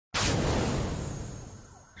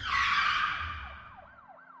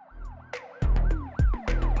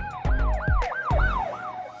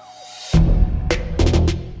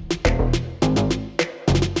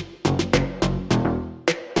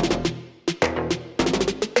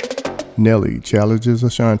Nelly challenges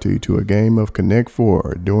Ashanti to a game of Connect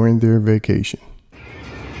Four during their vacation.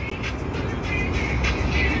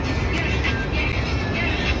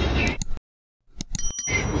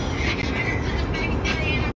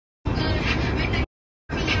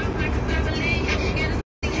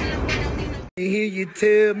 Hear you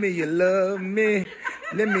tell me you love me.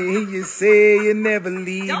 Let me hear you say you never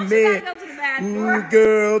leave me. Ooh,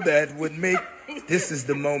 girl, that would make. This is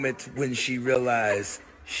the moment when she realized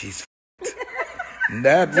she's f***ed.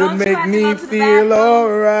 That would make me feel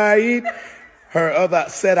alright. Her other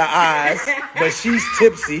set of eyes, but she's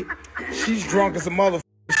tipsy. She's drunk as a motherfucker.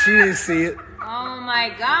 She didn't see it. Oh my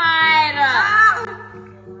God.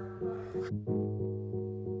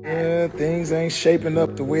 Yeah, things ain't shaping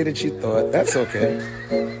up the way that you thought. That's okay.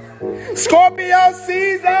 Scorpio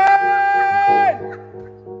season!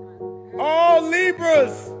 All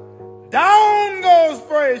Libras, down goes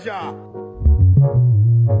Frazier.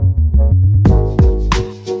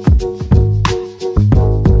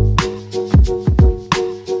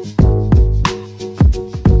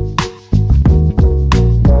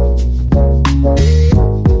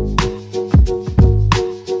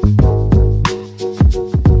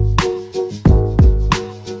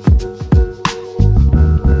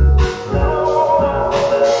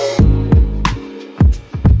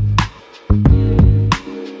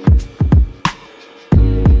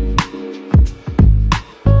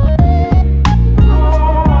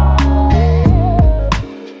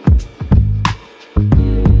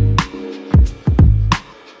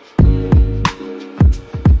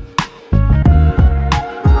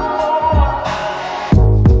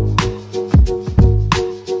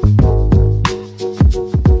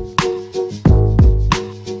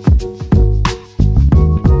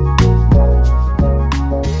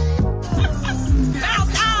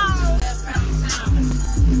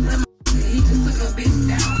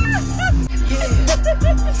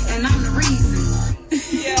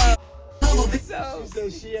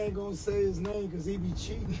 She ain't gonna say his name because he be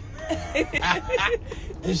cheating.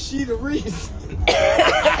 And she the reason. She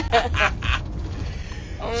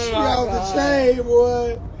out the chain,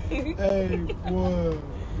 boy. Hey, boy.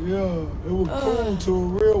 Yeah, it was cool till a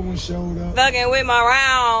real one showed up. Fucking with my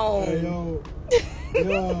round. Hey, yo.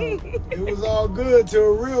 Yeah, it was all good till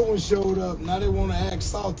a real one showed up. Now they want to act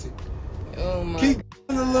salty. Oh my. Keep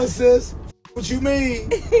the little sis. What you mean?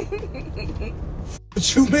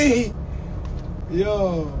 What you mean?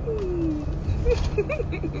 Yo.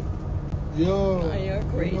 Yo. Oh, you're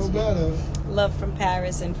crazy. No better. Love from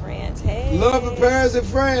Paris and France. Hey. Love in Paris and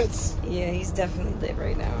France. Yeah, he's definitely lit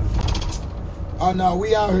right now. Oh, no,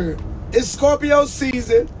 we out here. It's Scorpio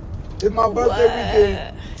season. It's my birthday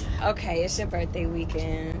weekend. Okay, it's your birthday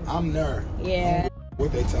weekend. I'm nerd. Yeah.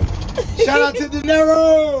 What they tell me? Shout out to De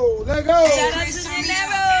Niro. Let go. Shout out to De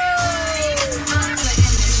Niro.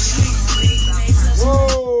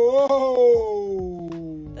 Whoa,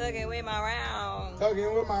 whoa. Tugging with my round.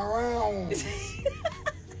 Tugging with my round.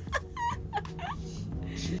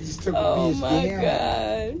 She just took a Oh bitch my down.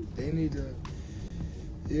 God. They need to.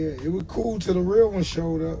 Yeah, it was cool till the real one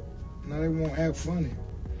showed up. Now they won't act funny.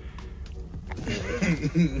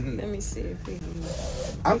 Let me see if we can.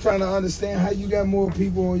 I'm trying to understand how you got more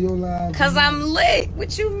people on your live. Cause I'm lit.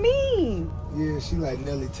 What you mean? Yeah, she like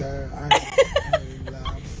Nelly tired. I ain't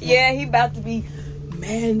lying. Yeah, he about to be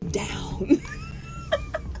man down.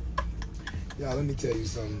 Y'all, let me tell you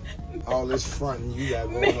something. All this fronting you got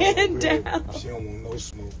going Man on over here, down. she don't want no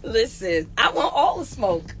smoke. Listen, I want all the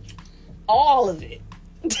smoke. All of it.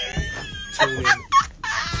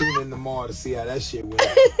 Tune in tomorrow to see how that shit went.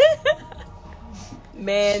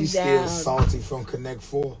 Man She's down. still salty from Connect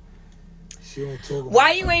 4. She don't talk about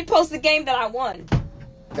Why you ain't post the game that I won?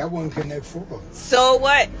 that wasn't Connect 4. So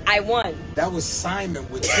what? I won. That was Simon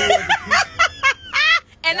with 2 other people.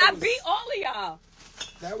 And That I was- beat all of y'all.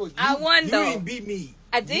 That was, I won, though. You ain't beat me.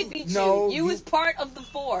 I did beat no, you. You was part of the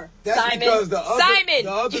 4. That's Simon. because the Simon.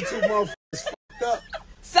 other 2 motherfuckers fucked up.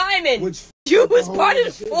 Simon. Which You was the part whole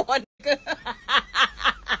of the shit. 4. Nigga.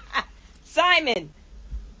 Simon.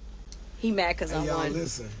 He mad because Hey, I y'all, won.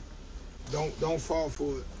 listen. Don't fall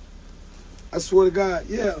for it. I swear to God,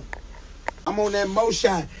 yeah. I'm on that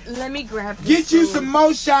motion. Let me grab this Get you food. some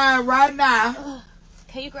motion right now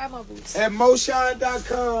Can you grab my boots? at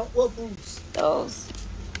motion.com. What boots? Those.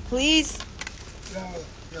 Please. Y'all.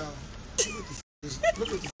 Look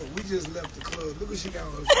at the we just left the club. Look what she got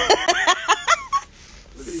on her feet.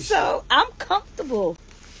 Look at this So, I'm comfortable.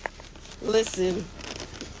 Listen.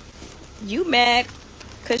 You mad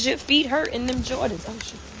because your feet hurt in them Jordans. Oh,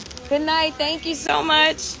 shit. Good night. Thank you so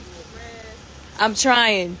much. I'm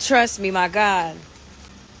trying. Trust me, my God.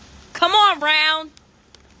 Come on, Brown.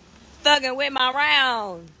 Thugging with my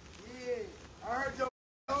round. Yeah, I heard your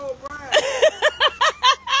whole brand.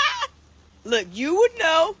 Look, you would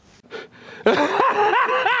know.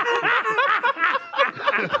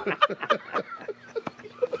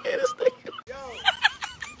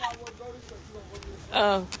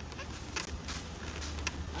 Oh.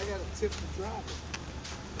 I got a tip to drop it.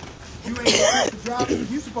 You ain't got to drop it.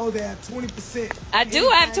 You supposed to have 20%. I do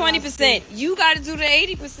have 20%. You got to do the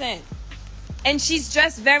 80%. And she's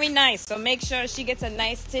dressed very nice, so make sure she gets a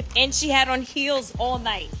nice tip. And she had on heels all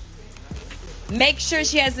night. Make sure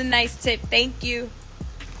she has a nice tip. Thank you.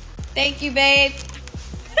 Thank you, babe.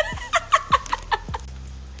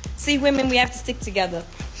 See, women, we have to stick together.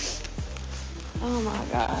 Oh, my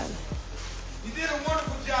God. You did a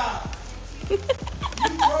wonderful job. You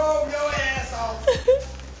drove your ass off.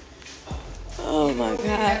 Oh, my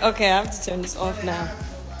God. Okay, I have to turn this off now.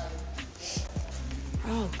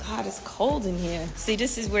 Oh, God, it's cold in here. See,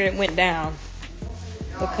 this is where it went down.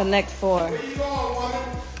 The Connect 4. Where you going, woman?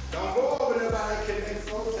 Don't go over there by the Connect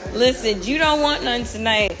 4. Listen, you don't want none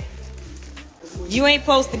tonight. You ain't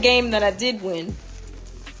post the game that I did win.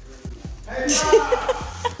 Hey,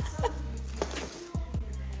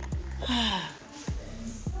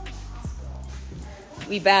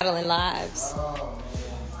 We battling lives.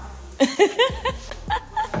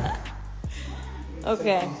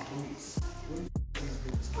 Okay.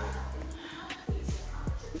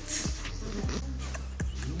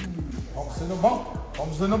 Bumps in the bump.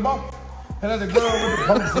 Bumps in the bump. And the girl with the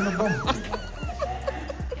bumps in the bump.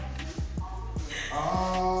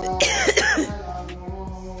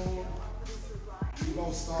 You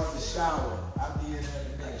gonna start the shower. I'll be in there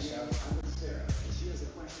in a minute.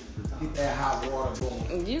 Get that hot water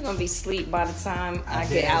going. You're gonna be asleep by the time I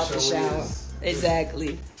get out the shower.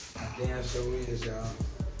 Exactly. Damn sure is, y'all.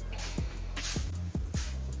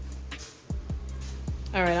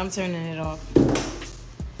 All right, I'm turning it off.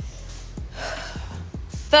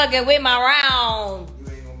 Thugging with my round. You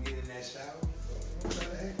ain't gonna get in that shower. Don't try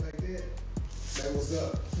to act like that. Say what's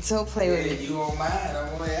up. Don't play with me. You on mine?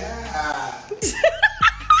 I'm like, Get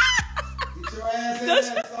your ass in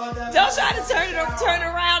there. Don't try to turn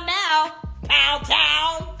around now. Pound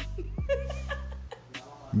town.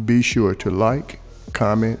 Be sure to like,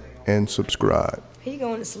 comment, and subscribe. He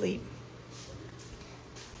going to sleep.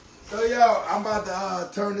 So, yo, I'm about to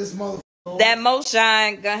turn this motherfucker on. That Mo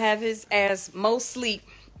Shine gonna have his ass Mo sleep.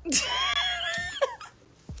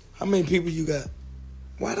 How many people you got?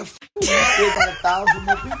 Why the f*** you still got 1,000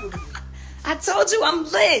 more people? I told you I'm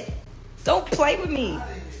lit. Don't play with me.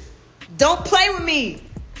 Don't play with me.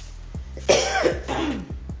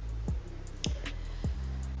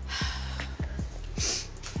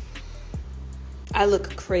 I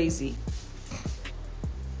look crazy.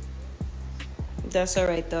 That's all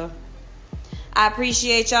right, though. I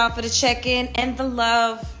appreciate y'all for the check-in and the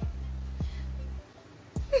love.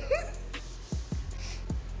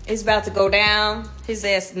 It's about to go down. His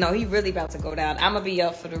ass, no, he really about to go down. I'm going to be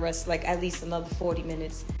up for the rest, like, at least another 40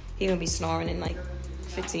 minutes. He going to be snoring in, like,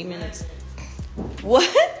 15 minutes. What?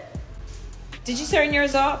 Did you turn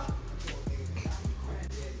yours off?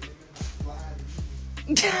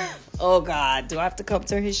 Oh, God. Do I have to come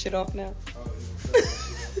turn his shit off now?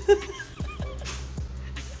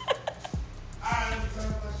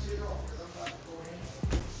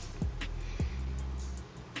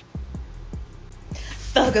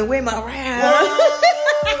 Thugging with my round.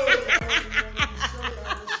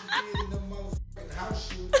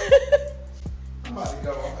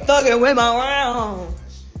 Thugging with my round.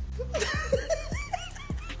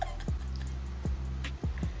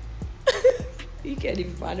 You can't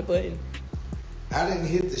even find a button. I didn't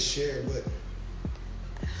hit the share button.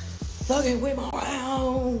 Thugging with my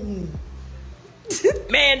round.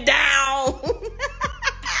 Man down.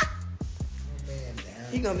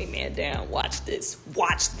 He gonna be man down. Watch this.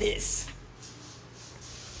 Watch this.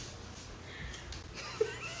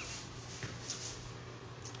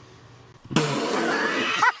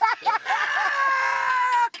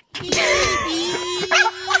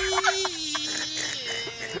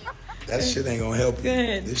 That shit ain't gonna help you. Go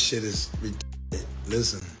ahead. This shit is retarded.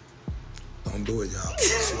 Listen, don't do it, y'all. I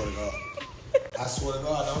swear to God. I swear to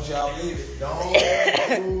God, don't y'all believe it.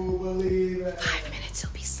 Don't believe it. 5 minutes,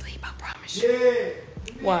 he'll be asleep. I promise you. Yeah.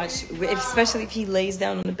 Watch, especially if he lays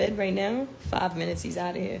down on the bed right now. 5 minutes, he's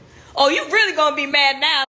out of here. Oh, you really gonna be mad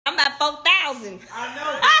now? I'm at 4,000. I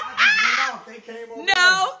know. I just went off. They came over.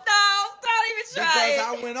 No, don't even try because it.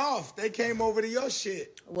 I went off. They came over to your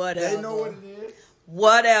shit. Whatever. They know what it is.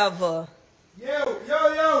 Whatever.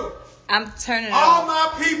 Yo. I'm turning it all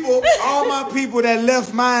off. my people that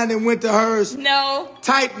left mine and went to hers. No.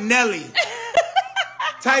 Type Nelly.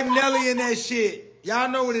 Type Nelly in that shit. Y'all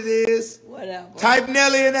know what it is. Whatever. Type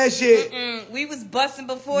Nelly in that shit. We was busting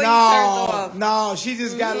before you turned off. No, she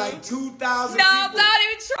just got like 2,000 No, people. don't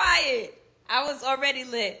even try it. I was already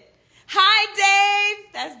lit. Hi, Dave.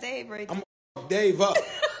 That's Dave right there. I'm Dave up.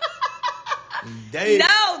 Dave.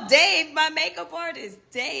 No, Dave, my makeup artist.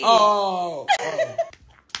 Dave. Oh. Why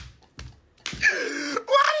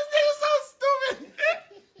is this so stupid?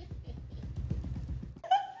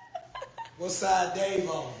 What side Dave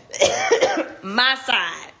on? My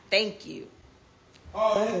side. Thank you.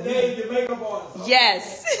 Oh, that's Dave, the makeup artist.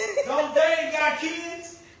 Yes. Don't Dave got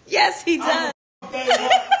kids? Yes, he does. Dave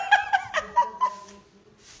up.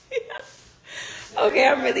 Okay,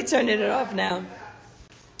 I'm really turning it off now.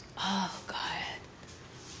 Oh, God.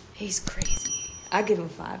 He's crazy. I give him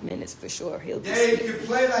 5 minutes for sure. He'll be Dave asleep. can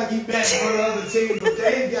play like he batting for the other team, but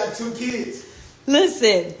Dave got 2 kids.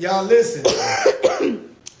 Listen. Y'all listen.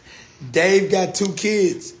 Dave got 2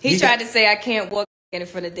 kids. He tried to say I can't walk in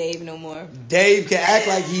front of Dave no more. Dave can act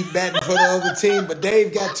like he batting for the other team, but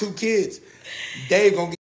Dave got 2 kids. Dave gonna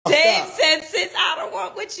get Dave said, "Sis, I don't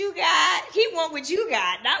want what you got. He want what you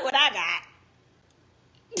got, not what I got."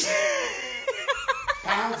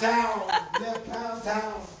 Pound town, left pound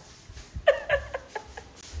town.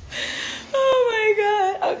 Oh my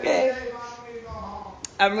God. Okay.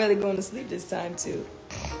 I'm really going to sleep this time too.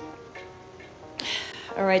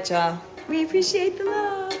 All right, y'all. We appreciate the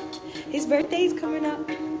love. His birthday's coming up.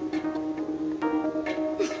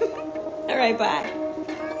 All right, bye.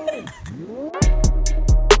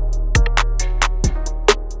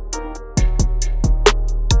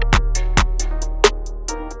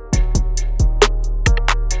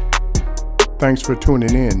 Thanks for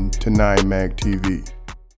tuning in to 9 Mag TV.